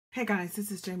Hey guys,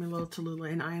 this is Jamie Little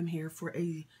Tallulah, and I am here for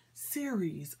a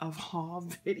series of haul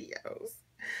videos.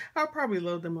 I'll probably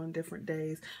load them on different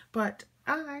days, but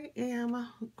I am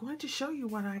going to show you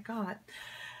what I got.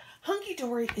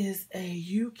 Hunkydory is a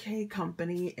UK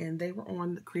company, and they were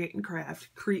on Create and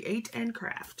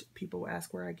Craft. People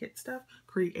ask where I get stuff.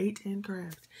 Create and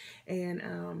Craft.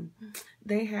 And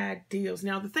they had deals.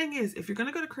 Now, the thing is, if you're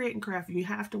going to go to Create and Craft, you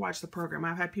have to watch the program.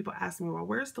 I've had people ask me, well,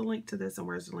 where's the link to this and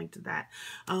where's the link to that?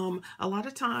 A lot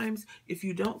of times, if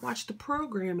you don't watch the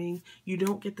programming, you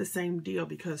don't get the same deal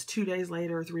because 2 days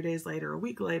later, 3 days later, a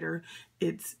week later,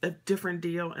 it's a different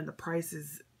deal and the price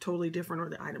is totally different or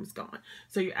the item's gone.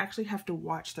 So you actually have to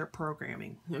watch their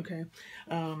programming, okay?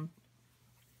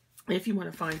 If you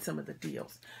want to find some of the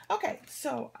deals. Okay,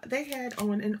 so they had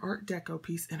on an Art Deco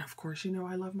piece, and of course, you know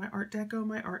I love my Art Deco,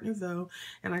 my Art Nouveau,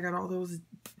 and I got all those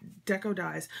deco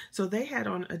dies. So they had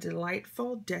on a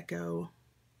delightful deco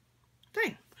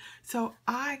thing. So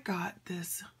I got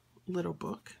this little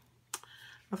book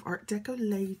of Art Deco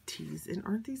ladies, and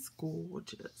aren't these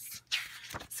gorgeous?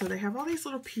 So they have all these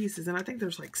little pieces, and I think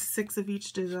there's like 6 of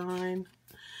each design.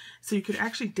 So you could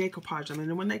actually decoupage them.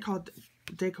 And when they call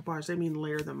decoupage, they mean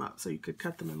layer them up. So you could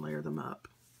cut them and layer them up.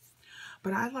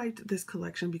 But I liked this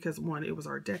collection because, one, it was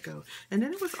Art Deco. And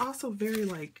then it was also very,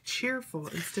 like, cheerful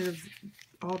instead of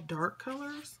all dark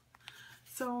colors.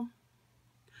 So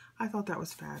I thought that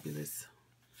was fabulous.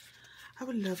 I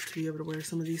would love to be able to wear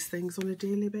some of these things on a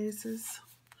daily basis.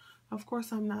 Of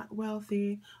course, I'm not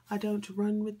wealthy. I don't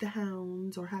run with the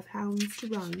hounds or have hounds to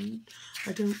run.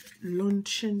 I don't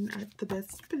luncheon at the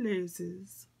best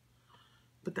places.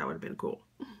 But that would have been cool.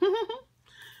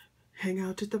 Hang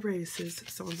out at the races.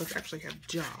 Some of us actually have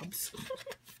jobs.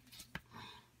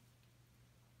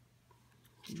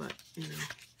 But, you know,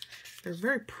 they're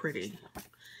very pretty.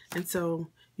 And so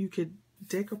you could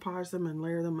decoupage them and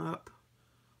layer them up.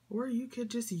 Or you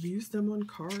could just use them on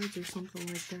cards or something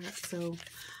like that. So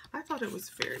I thought it was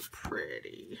very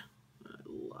pretty. I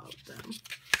love them.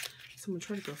 So I'm going to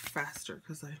try to go faster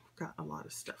because I got a lot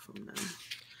of stuff from them.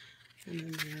 And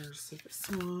then there's this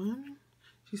one.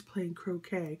 She's playing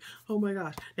croquet. Oh my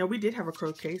gosh. Now, we did have a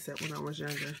croquet set when I was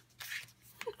younger.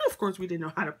 Of course, we didn't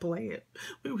know how to play it.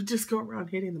 We would just go around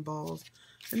hitting the balls.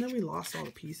 And then we lost all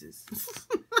the pieces.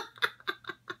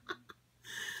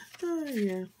 Oh,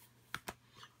 yeah.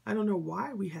 I don't know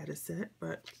why we had a set,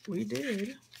 but we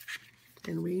did.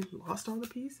 And we lost all the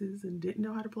pieces and didn't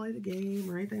know how to play the game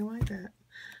or anything like that.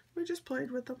 We just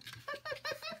played with them.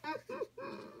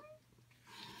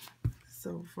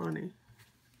 So funny.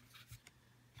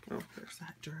 Oh, there's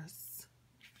that dress.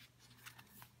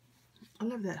 I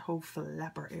love that whole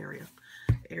flapper era,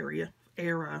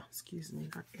 excuse me,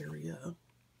 not area.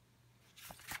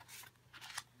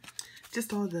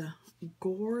 Just all the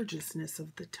gorgeousness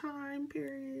of the time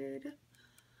period.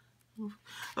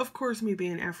 Of course, me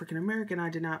being African American,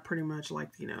 I did not pretty much like,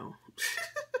 you know,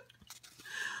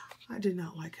 I did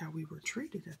not like how we were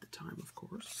treated at the time, of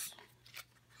course.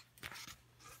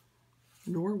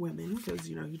 Nor women, because,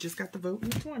 you know, you just got the vote in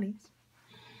the 20s.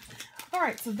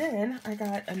 Alright, so then I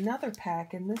got another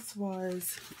pack, and this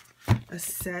was a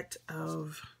set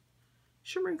of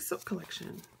Shimmering Silk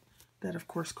Collection that, of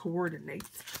course, coordinate,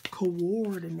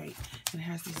 and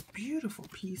has these beautiful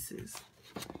pieces,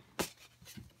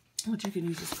 which you can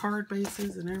use as card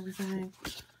bases and everything.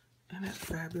 And that's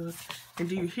fabulous. And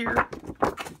do you hear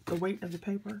the weight of the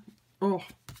paper? Oh,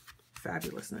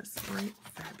 fabulousness, right?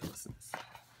 Fabulousness.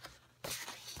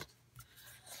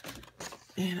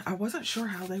 And I wasn't sure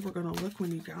how they were going to look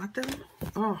when you got them.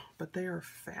 Oh, but they are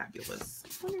fabulous.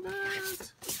 Look at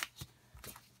that.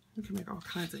 You can make all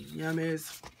kinds of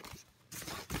yummies.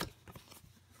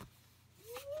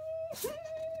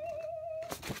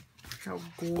 How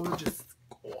gorgeous,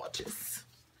 gorgeous.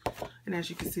 And as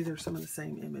you can see, there's some of the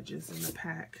same images in the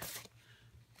pack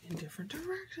in different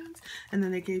directions. And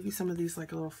then they gave you some of these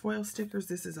like little foil stickers.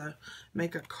 This is a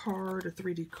make a card, a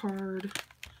 3D card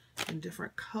in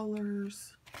different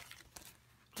colors.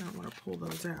 I don't want to pull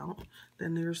those out.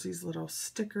 Then there's these little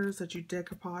stickers that you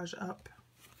decoupage up.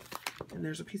 And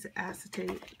there's a piece of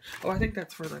acetate. Oh, I think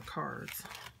that's for the cards.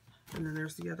 And then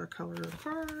there's the other color of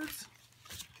cards.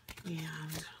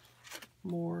 And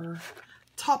more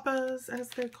tapas, as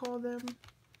they call them.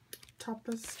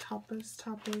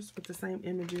 Tapas with the same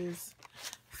images.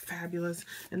 Fabulous.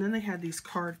 And then they had these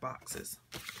card boxes.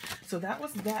 So that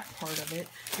was that part of it.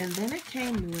 And then it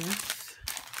came with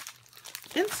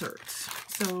inserts.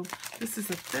 So this is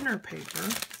a thinner paper.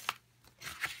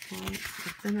 Well,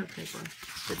 a thinner paper.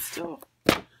 It's still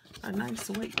A nice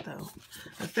weight though.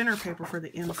 A thinner paper for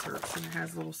the inserts, and it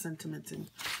has little sentiments. And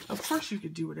of course you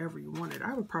could do whatever you wanted.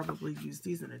 I would probably use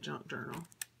these in a junk journal.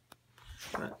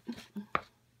 But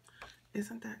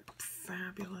isn't that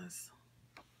fabulous?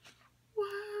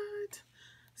 What?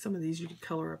 Some of these you could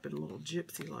color up in a little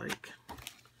gypsy-like.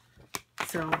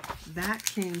 So that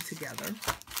came together.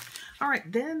 All right,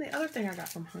 then the other thing I got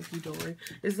from Hunkydory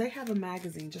is they have a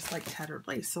magazine just like Tattered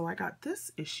Lace. So I got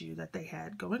this issue that they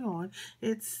had going on.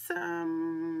 It's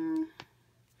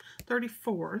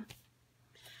 34,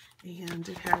 and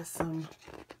it has some,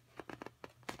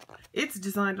 it's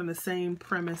designed on the same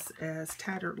premise as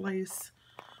Tattered Lace,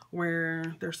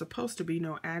 where there's supposed to be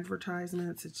no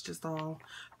advertisements. It's just all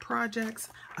projects.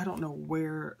 I don't know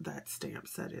where that stamp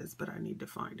set is, but I need to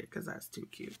find it because that's too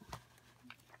cute.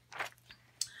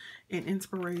 And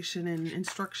inspiration and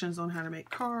instructions on how to make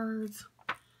cards,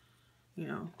 you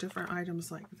know, different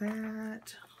items like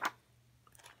that.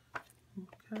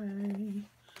 Okay,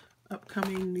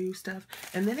 upcoming new stuff.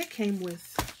 And then it came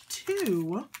with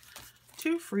two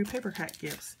free paper cut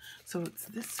gifts. So it's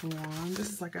this one. This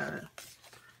is like a,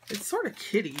 it's sort of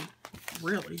kitty,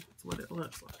 really. It's what it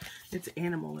looks like. It's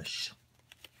animalish,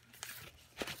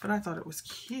 but I thought it was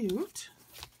cute.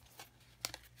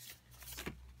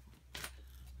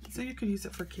 So you could use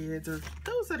it for kids or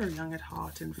those that are young at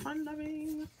heart and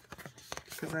fun-loving,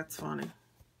 because that's funny.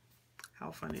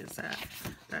 How funny is that?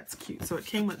 That's cute. So it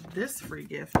came with this free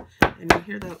gift, and you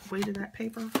hear the weight of that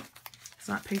paper? It's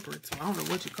not paper. It's, I don't know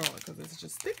what you call it, because it's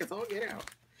just thick as all get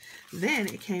out. Then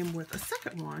it came with a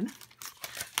second one,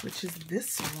 which is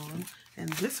this one, and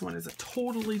this one is a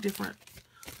totally different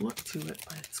look to it,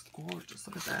 but it's gorgeous.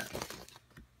 Look at that.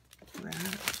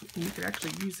 And you could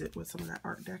actually use it with some of that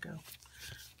Art Deco.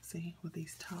 See, with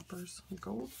these toppers,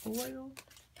 gold foil.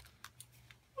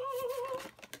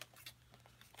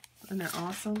 Isn't that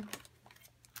awesome?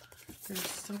 They're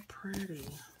so pretty.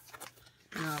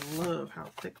 And I love how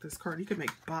thick this card. You can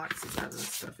make boxes out of this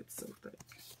stuff. It's so thick.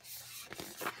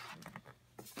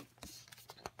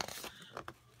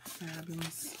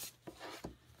 Fabulous.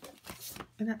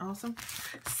 Isn't that awesome?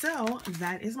 So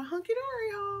that is my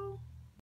Hunkydory haul.